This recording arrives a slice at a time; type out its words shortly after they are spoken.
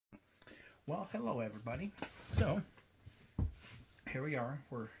Well, hello everybody. So, here we are.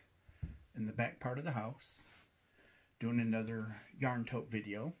 We're in the back part of the house doing another yarn tote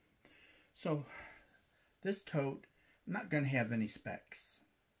video. So, this tote, I'm not going to have any specs.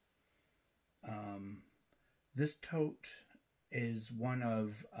 This tote is one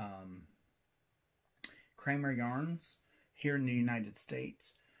of Kramer yarns here in the United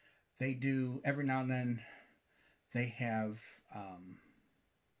States. They do, every now and then, they have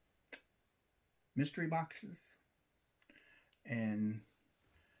mystery boxes, and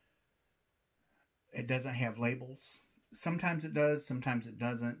it doesn't have labels. Sometimes it does, sometimes it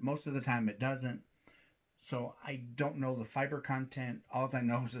doesn't. Most of the time it doesn't. So I don't know the fiber content. All I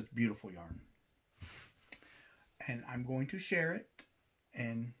know is it's beautiful yarn. And I'm going to share it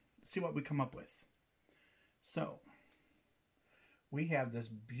and see what we come up with. So we have this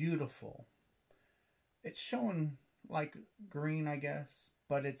beautiful, it's showing like green, I guess,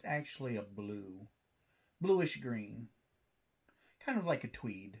 but it's actually a bluish green, kind of like a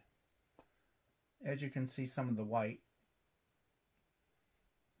tweed. As you can see, some of the white.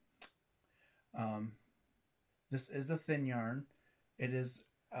 This is a thin yarn. It is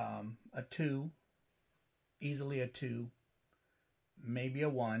a 2, easily a 2, maybe a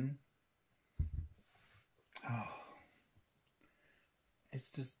 1. Oh,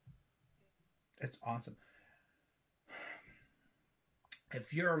 it's awesome.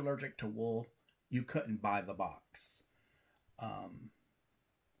 If you're allergic to wool, you couldn't buy the box.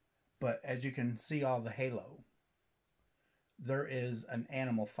 But as you can see, all the halo, there is an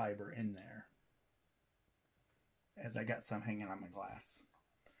animal fiber in there. As I got some hanging on my glass.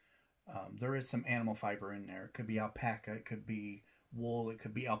 There is some animal fiber in there. It could be alpaca, it could be wool, it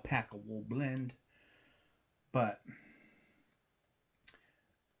could be alpaca wool blend. But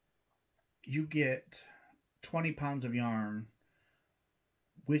you get 20 pounds of yarn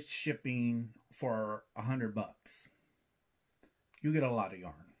with shipping for $100. You get a lot of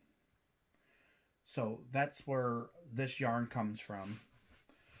yarn. So that's where this yarn comes from.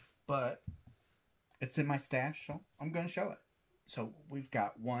 But it's in my stash, so I'm going to show it. So we've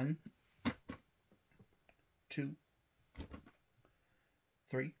got 1, 2,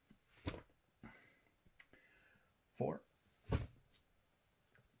 3, 4,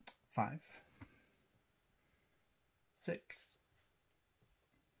 5, 6,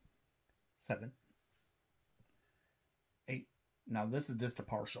 7, 8. Now this is just a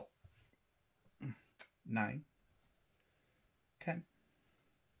partial. 9, 10,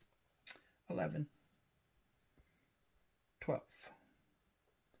 11, 12,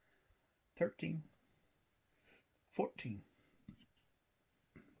 13, 14,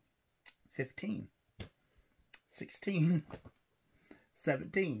 15, 16,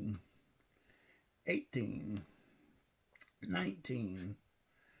 17, 18, 19,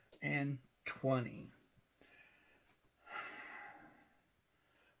 and 20.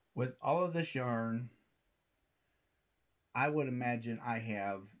 With all of this yarn, I would imagine I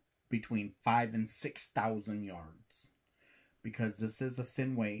have between 5,000 and 6,000 yards, because this is a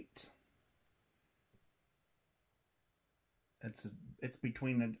thin weight. It's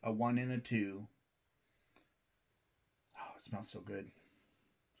between a 1 and a 2. Oh, it smells so good.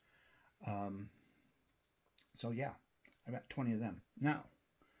 So yeah, I got 20 of them. Now,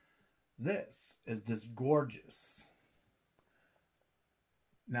 this is just gorgeous.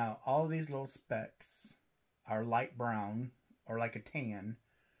 Now, all these little specks are light brown, or like a tan,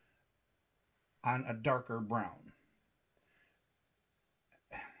 on a darker brown.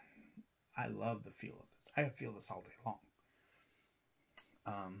 I love the feel of this. I feel this all day long.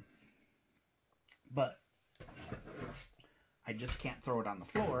 But I just can't throw it on the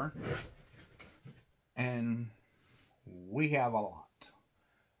floor. And we have a lot.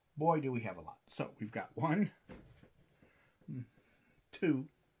 Boy, do we have a lot. So we've got 1, 2,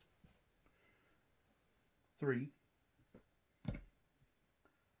 3,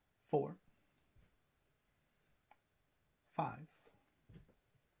 4, 5,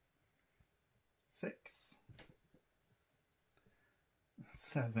 6,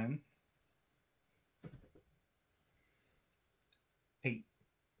 7, 8,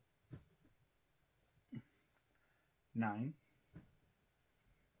 9,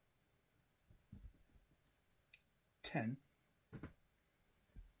 10,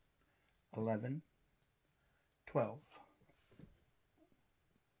 11, 12,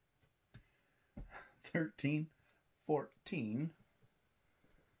 13, 14,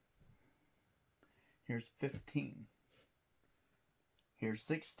 here's 15, here's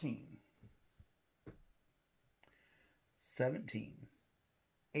 16, 17,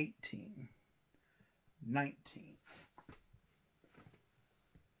 18, 19,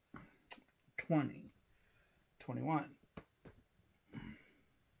 20, 21,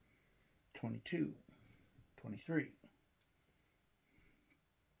 22, 23,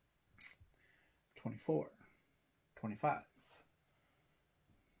 24, 25.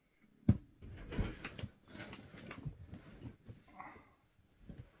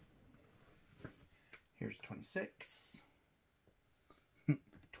 Here's 26,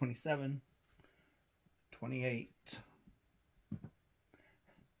 27, 28,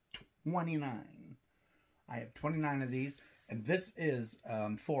 29. I have 29 of these, and this is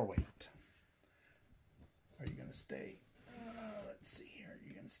 4-weight. Are you going to stay? Let's see here.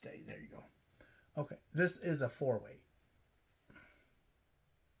 You're going to stay. There you go. Okay, this is a 4-weight.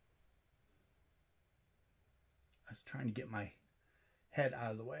 I was trying to get my head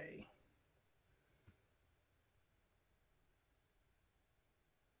out of the way.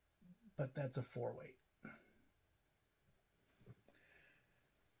 But that's a 4-weight.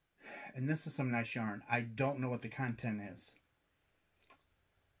 And this is some nice yarn. I don't know what the content is.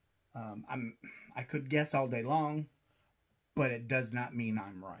 I could guess all day long, but it does not mean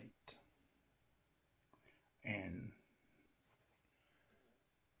I'm right.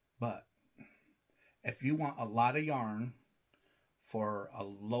 But if you want a lot of yarn for a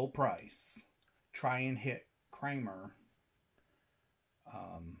low price, try and hit Kramer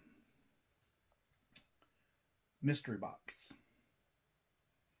mystery box.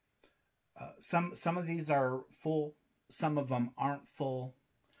 Some of these are full, some of them aren't full.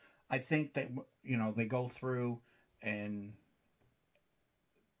 I think that, you know, they go through and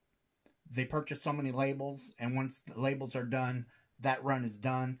they purchase so many labels, and once the labels are done, that run is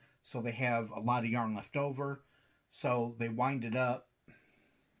done. So they have a lot of yarn left over. So they wind it up,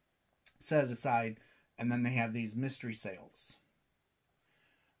 set it aside, and then they have these mystery sales.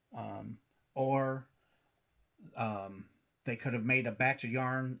 Or they could have made a batch of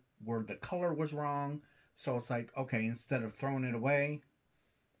yarn where the color was wrong. So it's like, okay, instead of throwing it away,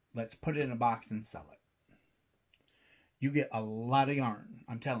 let's put it in a box and sell it. You get a lot of yarn.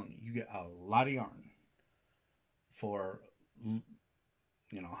 I'm telling you, you get a lot of yarn for, you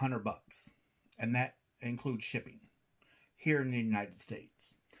know, $100. And that includes shipping here in the United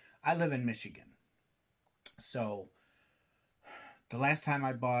States. I live in Michigan. So the last time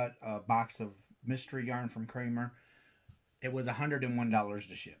I bought a box of mystery yarn from Kramer, it was $101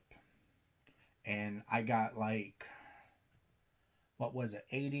 to ship. And I got like, what was it,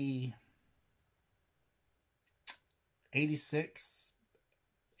 86,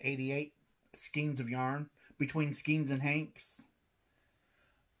 88 skeins of yarn between skeins and hanks.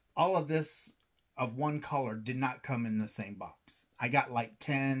 All of this of one color did not come in the same box. I got like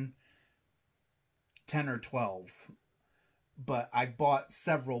 10 or 12. But I bought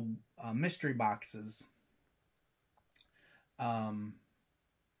several mystery boxes.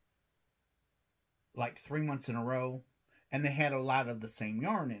 Like 3 months in a row. And they had a lot of the same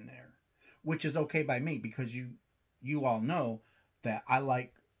yarn in there. Which is okay by me, because you all know that I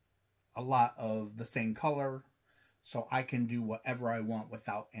like a lot of the same color. So I can do whatever I want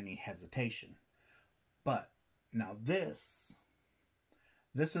without any hesitation. But now this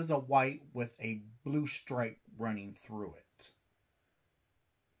is a white with a blue stripe running through it.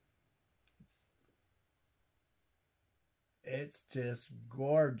 It's just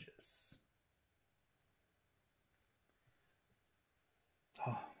gorgeous.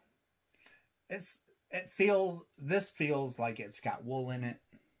 Oh. This feels like it's got wool in it.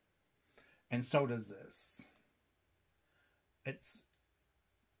 And so does this.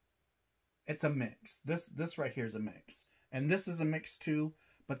 It's a mix. This right here is a mix. And this is a mix too,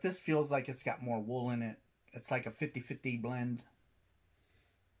 but this feels like it's got more wool in it. It's like a 50-50 blend.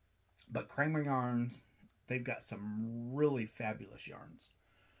 But Kramer yarns, they've got some really fabulous yarns.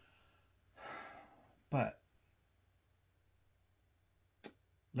 But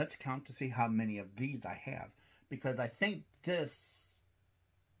let's count to see how many of these I have, because I think this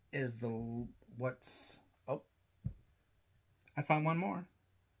is oh, I found one more.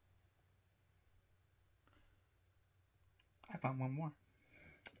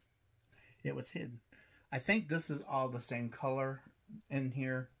 It was hidden. I think this is all the same color in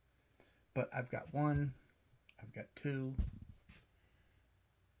here, but I've got 1, I've got 2,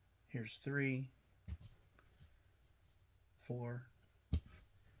 here's 3, 4,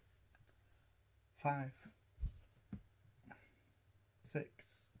 5, 6,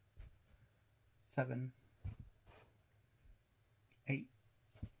 7, 8,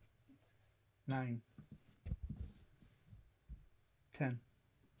 9, 10,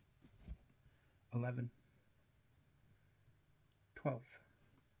 11, 12,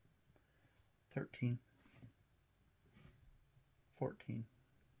 13, 14,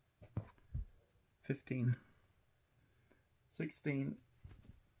 15, 16,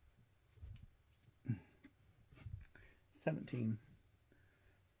 17,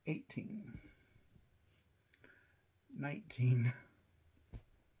 18, 19,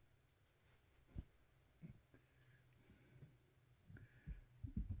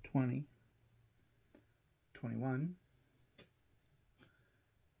 20, 21,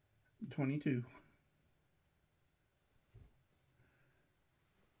 22,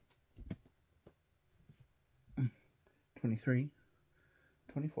 23,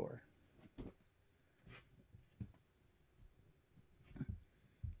 24,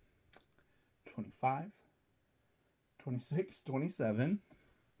 25, 26, 27.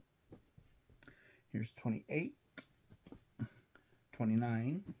 Here's 28,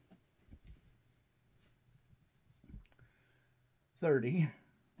 29, 30,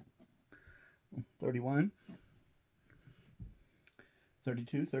 31,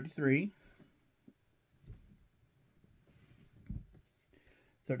 32, 33,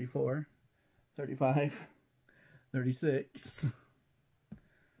 34, 35, 36,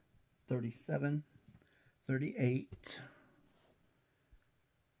 37, 38,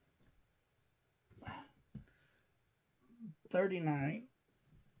 39,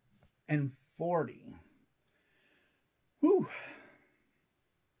 and 40. Whew.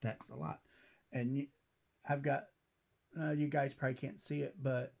 That's a lot. And I've got, you guys probably can't see it,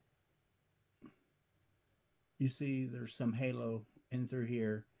 but you see there's some halo in through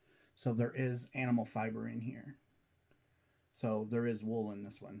here. So there is animal fiber in here. So there is wool in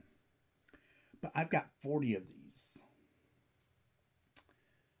this one. But I've got 40 of these.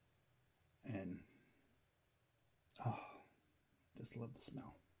 And, oh, just love the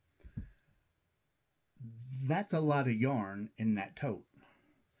smell. That's a lot of yarn in that tote.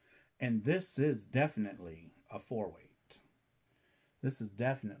 And this is definitely a 4-weight. This is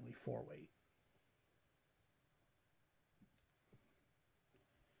definitely 4-weight.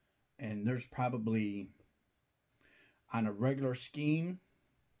 And there's probably, on a regular skein,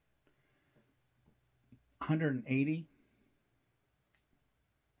 180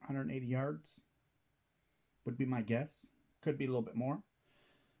 yards would be my guess. Could be a little bit more.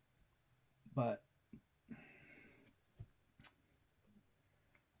 But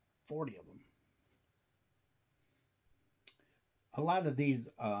 40 of them. A lot of these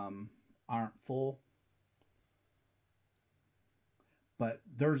aren't full. But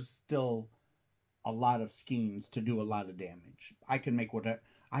there's still a lot of skeins to do a lot of damage. I can make whatever.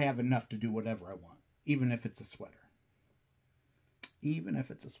 I have enough to do whatever I want. Even if it's a sweater. Even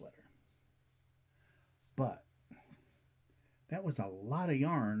if it's a sweater. But that was a lot of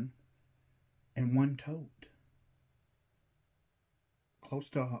yarn in one tote.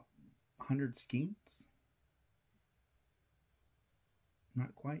 Close to 100 skeins.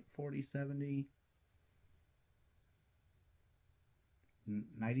 Not quite 40, 70,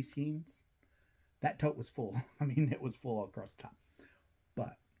 90 skeins. That tote was full. I mean, it was full across the top.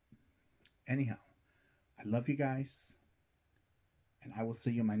 But anyhow, I love you guys. And I will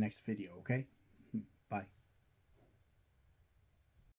see you in my next video, okay? Bye.